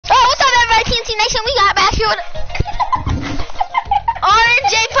Nation, we got back here with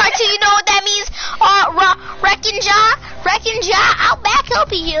RJ Part 2. You know what that means? Wrecking Jaw, I'll back up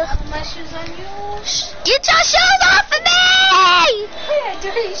here. My shoes on you. Get your shoes off of me! Yeah,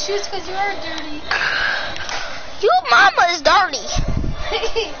 dirty shoes because you are dirty. Your mama is dirty.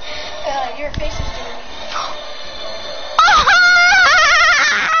 Your face is dirty.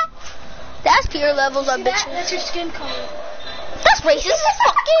 That's pure levels of bitch. That's your skin color. That's racist as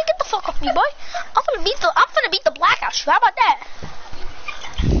fuck. Get the fuck off me, boy. I'm finna beat the black out you. How about that?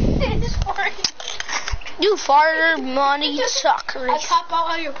 You farter money sucker. I pop out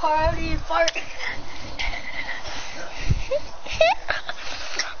on your party and fart.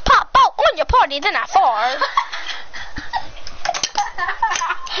 Pop out on your party, then I fart.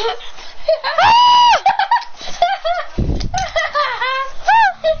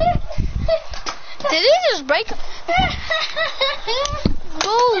 Did he just break?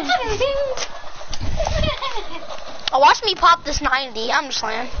 Boom. Oh, watch me pop this 90. I'm just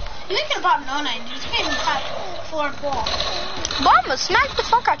playing. You can pop no 90. You can pop 4 ball. Boy, I'm gonna smack the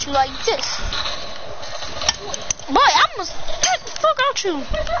fuck out you like this. Boy, I'm gonna smack the fuck out you.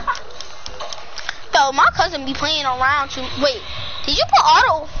 Yo, my cousin be playing around too. Wait, did you put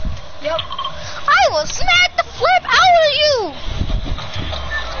auto? Yep. I will smack the flip out of you.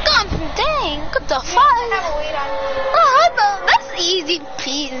 God dang, what the fuck? Have a weight on you. That's easy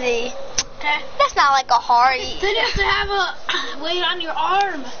peasy. Okay. That's not like a hard. Then you have to have a weight on your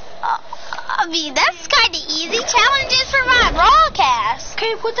arm. I mean, that's kind of easy. Challenges for my broadcast.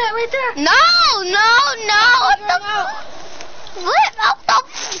 Okay, put that right there. No. What the flip?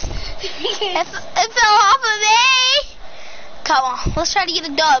 It fell off of me. Come on, let's try to get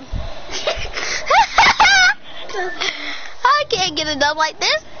a dub. I can't get a dub like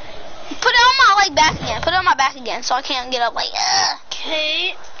this. Put it on my back again. Put it on my back again, so I can't get up like.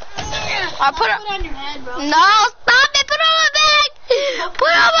 Okay. I put it on your head, bro. No, stop it. Put it on my back. Put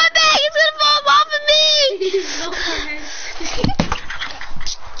it on my back. It's gonna fall off of me.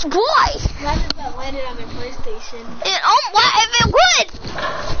 Boy. Imagine if that landed on my PlayStation. What if it would?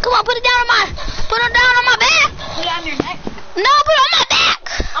 Come on, put it down on my back. Put it on your neck. No, put it on my back.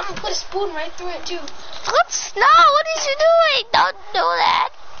 I'm gonna put a spoon right through it too. What is you doing? Don't do that.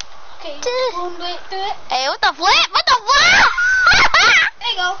 Okay, spoon right through it. Hey, what the flip? What the flip?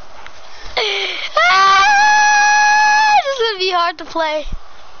 There you go. This is gonna be hard to play.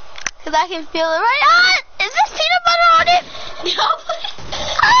 Cause I can feel it right on. Is this peanut butter on it? No.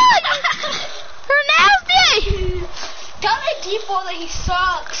 Oh, you're nasty. Tell my default that he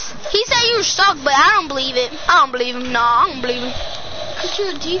sucks. He said you suck, but I don't believe it. I don't believe him. No, I don't believe him. Cause you're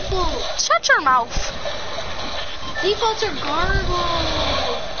a default. Shut your mouth. Defaults are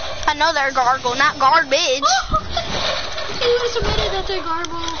gargle. I know they're gargle, not garbage. You just admitted that they're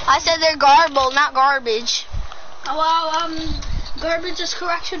garble. I said they're garble, not garbage. Oh, well, garbage is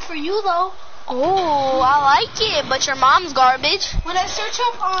correction for you though. Oh, I like it, but your mom's garbage. When I search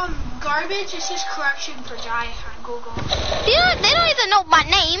up garbage, it says correction for Jai on Google. Yeah, they don't even know my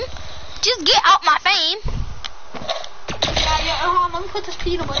name. Just get out my fame. Yeah, hold on, let me put this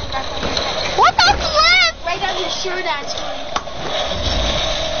peanut butter back on your neck. What the flip? Right down your shirt, actually.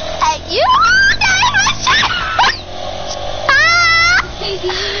 Hey, you! Ah!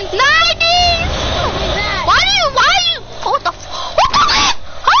 90s! Why do you? What the flip?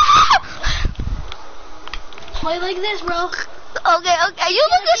 Play like this, bro. Okay. You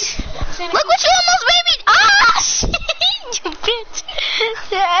look what you almost made me. Ah, shit, you bitch.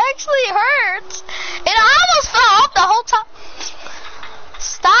 It actually hurts. It almost fell off the whole time.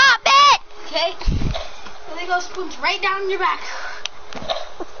 Stop it. Okay. There they go, spoons right down your back.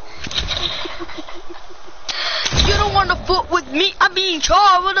 You don't want to foot with me. I'm being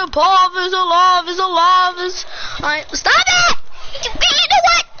charged with a pov is alive. Alright, stop it. You know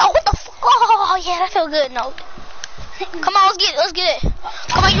what? Oh, what the fuck? Oh, yeah, that felt good. No. Come on, let's get it.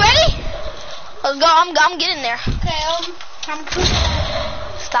 Come on, you ready? Let's go. I'm getting there. Okay, I'm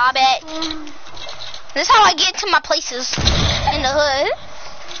Stop it. This is how I get to my places in the hood.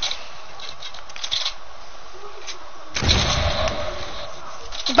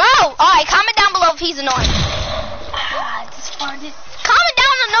 Bro, alright, comment down below if he's annoying. just farted. Comment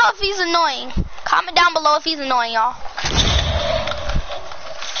down to know if he's annoying. Comment down below if he's annoying, y'all.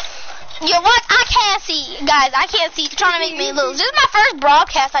 You know what? I can't see. Guys, I can't see. You're trying to make me lose. This is my first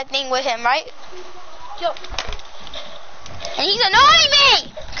broadcast, I think, with him, right? Yep. And he's annoying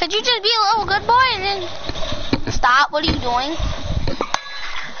me. Could you just be a little good boy and then stop? What are you doing?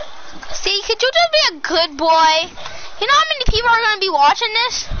 See, could you just be a good boy? You know how many people are going to be watching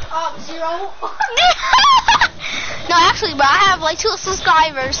this? 0. No, actually, bro, I have like 2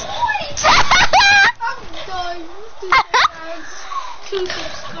 subscribers. guys.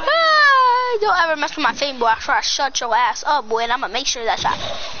 Don't ever mess with my fame, boy. I try to shut your ass up, boy, and I'm gonna make sure that shot.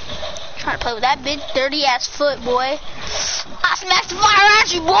 Trying to play with that big dirty ass foot, boy. I smacked the fire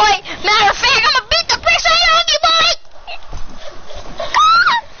at you, boy. Matter of fact, I'm gonna beat the piss out of you, boy.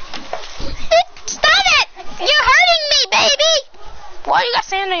 Stop it! You're hurting me, baby. Why you got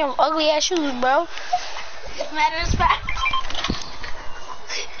sand on your ugly ass shoes, bro? Matter of fact.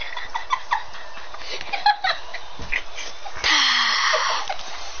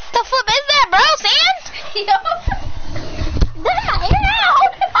 The flip is that, bro? Sand? That's my hair now.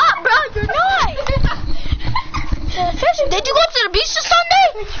 Oh, bro, you're not. Did you go to the beach this Sunday?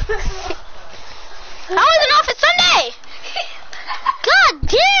 How is it off? It's Sunday. God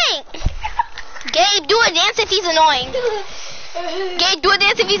dang. Gabe, do a dance if he's annoying. Gabe, do a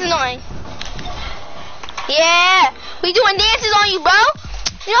dance if he's annoying. Yeah, we doing dances on you, bro.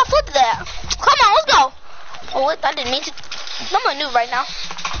 You know, flip that. Come on, let's go. Oh, what? I didn't mean to. I'm gonna do it right now.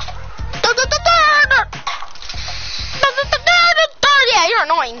 Yeah, you're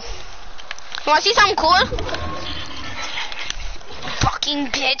annoying. You wanna see something cool? Fucking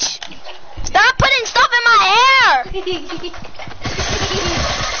bitch. Stop putting stuff in my hair.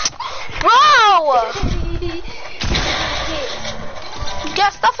 Bro. You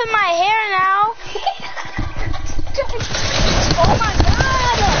got stuff in my hair now. Oh my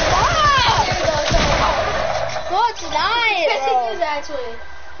god. No, it's not. Actually.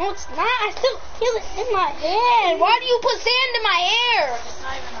 No, it's not. I still feel it in my head. Why do you put sand in my hair? It's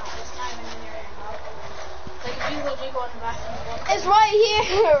not even in your hair, bro. Like if you legit go in the bathroom. It's right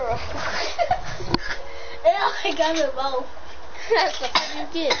here. I got it both. That's the fucking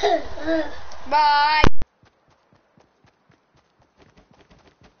kid. Bye.